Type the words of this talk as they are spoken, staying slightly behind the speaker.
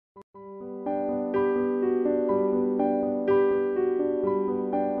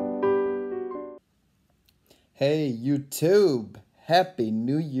Hey YouTube, happy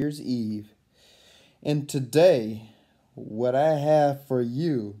New Year's Eve. And today, what I have for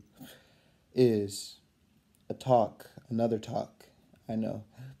you is another talk. I know,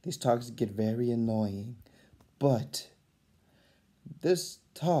 these talks get very annoying, but this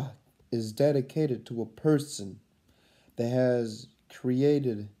talk is dedicated to a person that has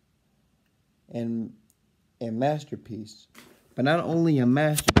created an, a masterpiece. But not only a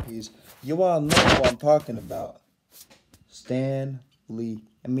masterpiece, you all know who I'm talking about. Stan Lee.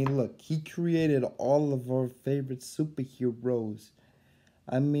 I mean, look, he created all of our favorite superheroes.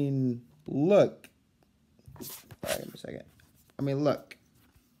 I mean, look. All right, a second. I mean, look.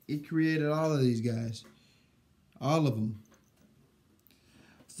 He created all of these guys. All of them.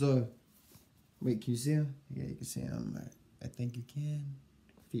 So, wait, can you see him? Yeah, you can see him. I think you can.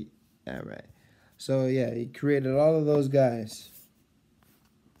 Feet. All right. So, yeah, he created all of those guys.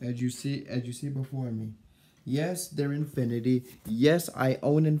 As you see before me. Yes, they're Infinity. Yes, I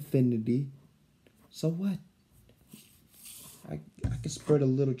own Infinity. So what? I can spread a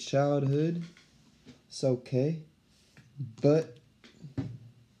little childhood. It's okay. But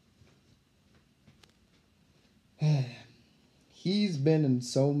he's been in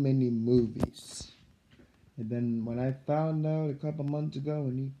so many movies. And then when I found out a couple months ago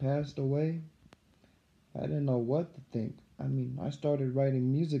when he passed away, I didn't know what to think. I mean, I started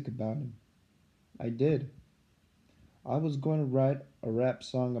writing music about him. I did. I was going to write a rap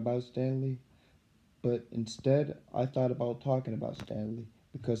song about Stan Lee, but instead I thought about talking about Stan Lee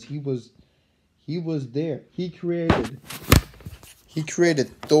because he was there. He created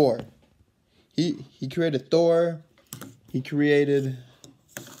Thor. He created Thor. He created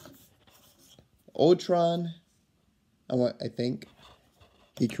Ultron. I think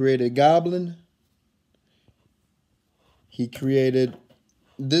he created Goblin. He created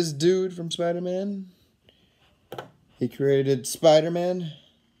this dude from Spider-Man. He created Spider-Man.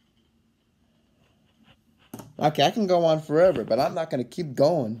 Okay, I can go on forever, but I'm not gonna keep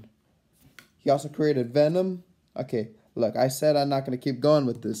going. He also created Venom. Okay, look, I said I'm not gonna keep going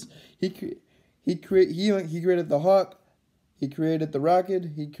with this. He created the Hawk. He created the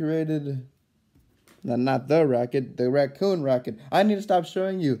Rocket. He created not the Rocket, the Raccoon Rocket. I need to stop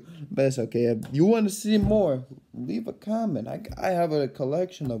showing you, but it's okay. If you want to see more, leave a comment. I have a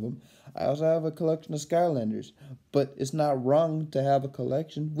collection of them. I also have a collection of Skylanders, but it's not wrong to have a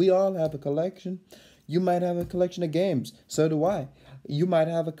collection. We all have a collection. You might have a collection of games. So do I. You might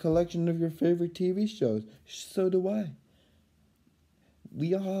have a collection of your favorite TV shows. So do I.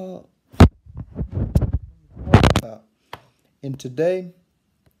 We all about. And today,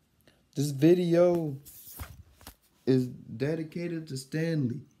 this video is dedicated to Stan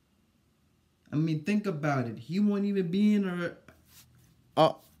Lee. I mean, think about it. He won't even be in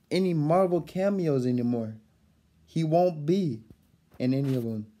any Marvel cameos anymore. He won't be in any of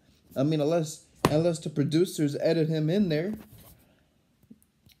them. I mean, unless the producers edit him in there.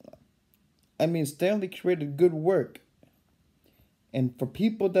 I mean, Stan Lee created good work. And for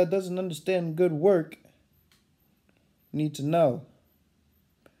people that doesn't understand good work, need to know.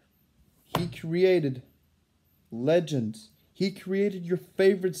 He created legends. He created your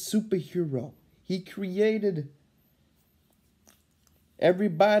favorite superhero. He created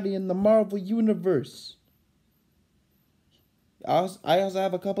everybody in the Marvel Universe. I also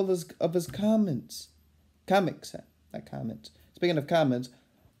have a couple of his comics, not comments. Speaking of comments,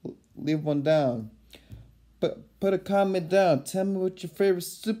 leave one down. Put a comment down. Tell me what your favorite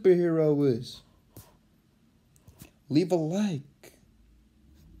superhero is. Leave a like.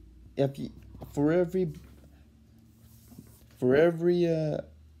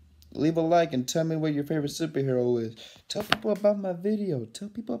 Leave a like and tell me what your favorite superhero is. Tell people about my video. Tell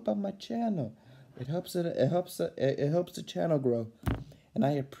people about my channel. It helps the channel grow, and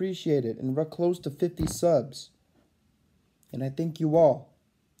I appreciate it. And we're close to 50 subs, and I thank you all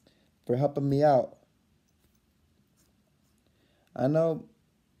for helping me out. I know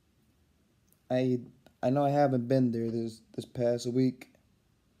I haven't been there this past week,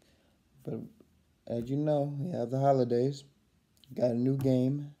 but as you know, we have the holidays. Got a new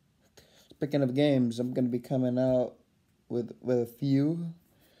game. Speaking of games, I'm gonna be coming out with a few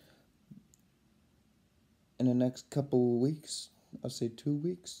in the next couple of weeks. I'll say 2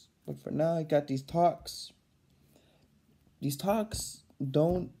 weeks. But for now, I got these talks. These talks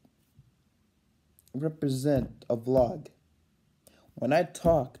don't represent a vlog. When I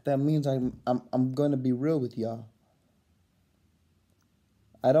talk, that means I'm gonna be real with y'all.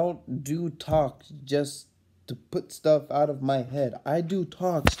 I don't do talks just to put stuff out of my head. I do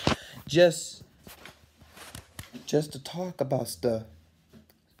talks just to talk about stuff.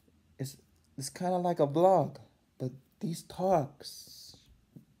 It's it's kind of like a vlog, but these talks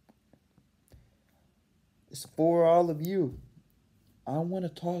it's for all of you. I want to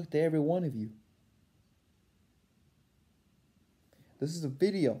talk to every one of you. This is a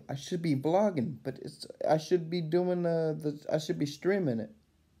video. I should be vlogging, but I should be doing I should be streaming it.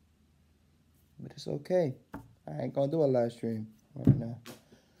 But it's okay. I ain't gonna do a live stream right now.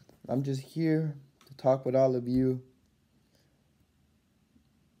 I'm just here to talk with all of you.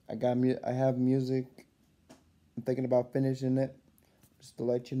 I have music. I'm thinking about finishing it, just to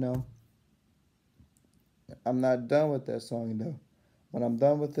let you know. I'm not done with that song though. When I'm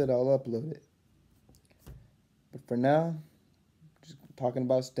done with it, I'll upload it. But for now, just talking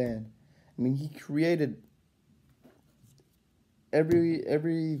about Stan. I mean, he created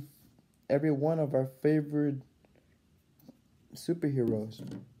every one of our favorite superheroes.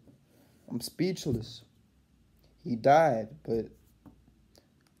 I'm speechless. He died, but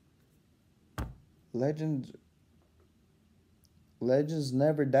legends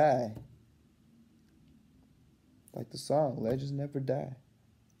never die. Like the song, legends never die.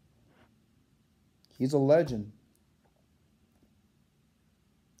 He's a legend.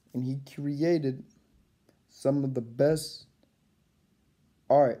 And he created some of the best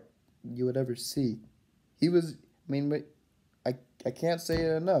art you would ever see. He was, I mean, I can't say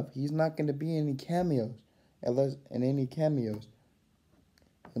it enough. He's not going to be in any cameos,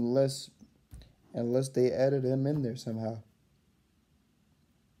 unless they edit him in there somehow.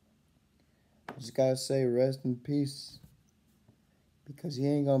 I just gotta say rest in peace, because he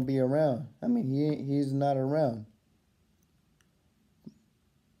ain't gonna be around. I mean, he's not around.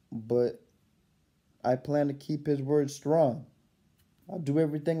 But I plan to keep his word strong. I'll do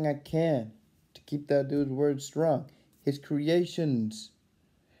everything I can to keep that dude's word strong. His creations,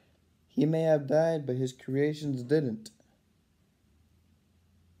 he may have died, but his creations didn't.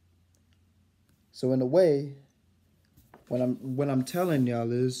 So in a way, what I'm telling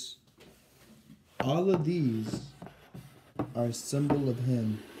y'all is, all of these are a symbol of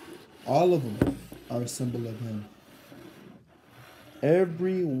him. All of them are a symbol of him.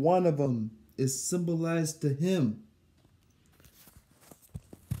 Every one of them is symbolized to him.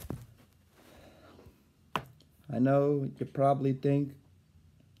 I know you probably think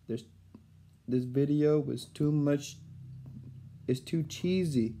this video was too much, it's too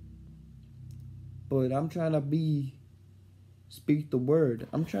cheesy. But I'm trying to speak the word.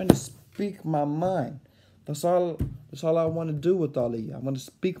 I'm trying to speak my mind. That's all I want to do with all of you. I want to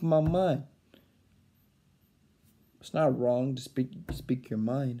speak my mind. It's not wrong to speak your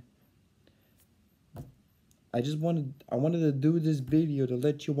mind. I wanted to do this video to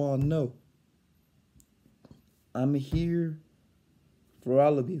let you all know I'm here for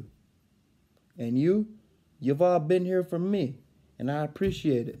all of you. And you've all been here for me, and I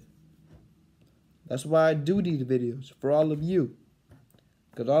appreciate it. That's why I do these videos, for all of you.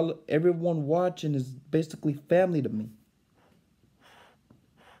 Because everyone watching is basically family to me.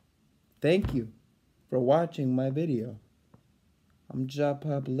 Thank you for watching my video. I'm Job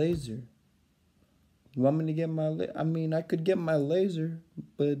Pop Laser. You want me to get I could get my laser,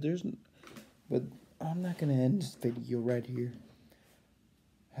 but I'm not gonna end this video right here.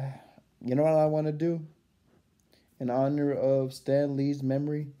 You know what I want to do? In honor of Stan Lee's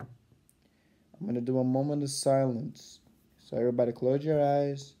memory, I'm gonna do a moment of silence. So everybody close your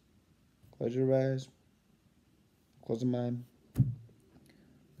eyes. Close your eyes. Close your mind.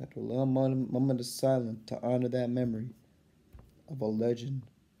 Got a little moment of silence to honor that memory of a legend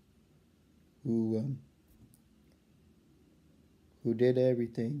who did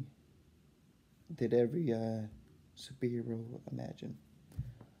everything. Did every superhero imagine.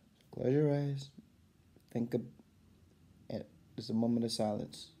 So close your eyes. Think of it. Just a moment of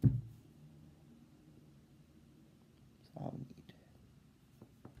silence. That's all I need.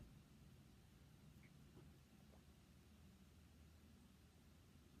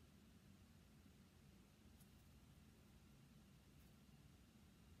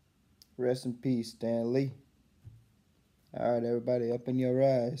 Rest in peace, Stan Lee. All right, everybody, open your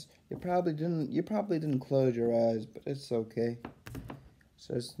eyes. You probably didn't close your eyes, but it's okay.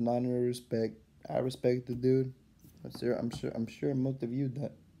 So it's an honor of respect. I respect the dude. I'm sure most of you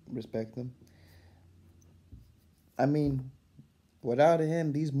that respect him. I mean, without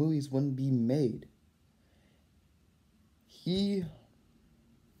him, these movies wouldn't be made. He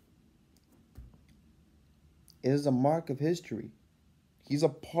is a mark of history. He's a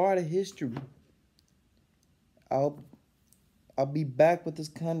part of history. I'll be back with this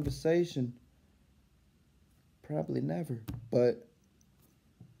conversation probably never. But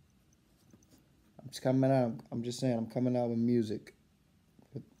I'm just coming out. I'm just saying, I'm coming out with music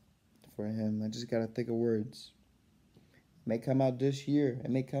for him. I just gotta think of words. It may come out this year. It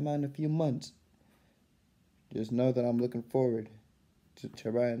may come out in a few months. Just know that I'm looking forward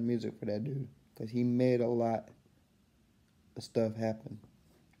to writing music for that dude, because he made a lot of stuff happen.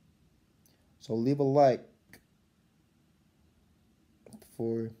 So leave a like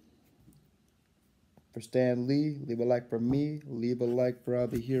for Stan Lee. Leave a like for me. Leave a like for all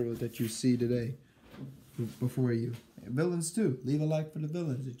the heroes that you see today before you. And villains too. Leave a like for the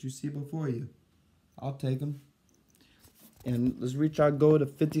villains that you see before you. I'll take them. And let's reach our goal to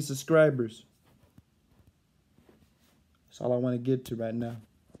 50 subscribers. That's all I want to get to right now.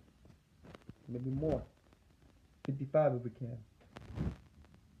 Maybe more. 55 if we can.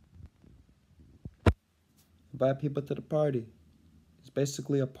 Invite people to the party. It's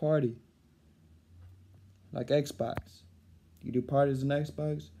basically a party. Like Xbox. You do parties in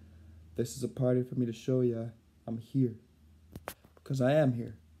Xbox? This is a party for me to show you I'm here. Because I am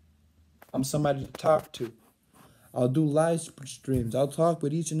here. I'm somebody to talk to. I'll do live streams. I'll talk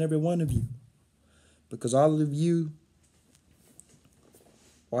with each and every one of you. Because all of you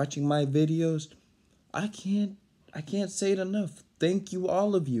watching my videos, I can't say it enough. Thank you,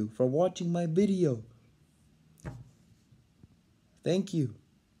 all of you, for watching my video. Thank you.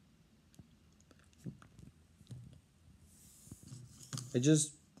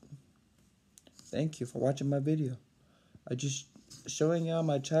 Thank you for watching my video. Showing y'all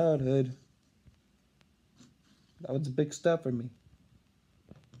my childhood. That was a big step for me.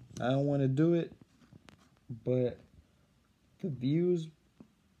 I don't want to do it, but the views,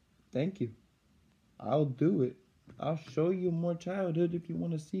 thank you. I'll do it. I'll show you more childhood if you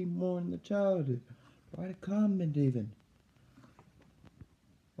want to see more in the childhood. Write a comment even.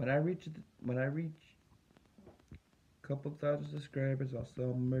 When I reach a couple thousand subscribers, I'll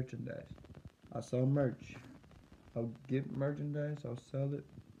sell merchandise. I'll sell merch. I'll get merchandise. I'll sell it.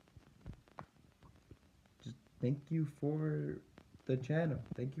 Just thank you for the channel.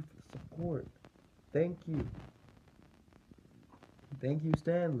 Thank you for the support. Thank you. Thank you,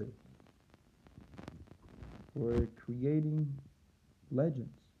 Stanley, for creating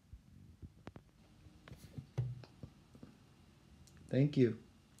legends. Thank you.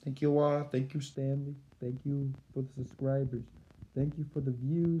 Thank you all. Thank you, Stanley. Thank you for the subscribers. Thank you for the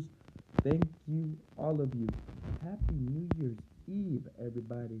views. Thank you, all of you. Happy New Year's Eve,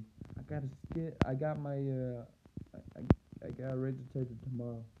 everybody. I got my I got Regitator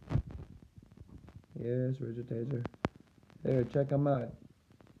tomorrow. Yes, Regitator. There, check them out.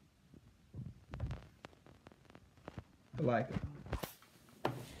 I like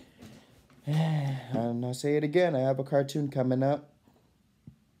it. And I'll say it again. I have a cartoon coming up.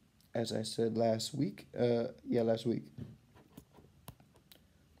 As I said last week. Last week.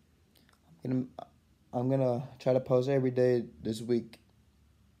 I'm gonna try to post every day this week,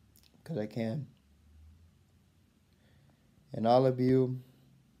 because I can. And all of you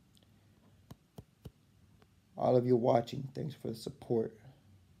watching, thanks for the support.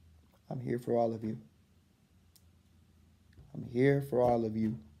 I'm here for all of you. I'm here for all of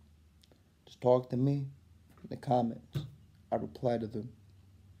you. Just talk to me in the comments. I reply to them.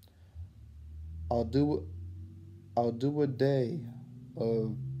 I'll do a day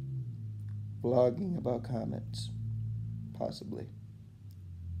of vlogging about comments, possibly.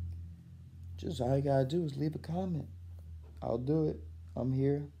 Just all you gotta do is leave a comment. I'll do it. I'm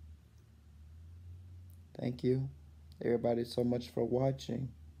here. Thank you, everybody, so much for watching.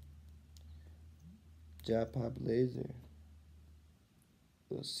 Job Pop Laser.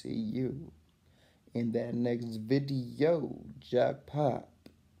 We'll see you in that next video. Job Pop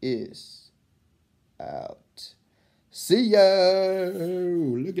is out. See ya.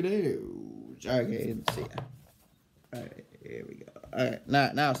 Look at those. Okay, see ya. All right, here we go. All right,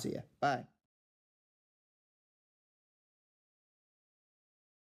 now see ya. Bye.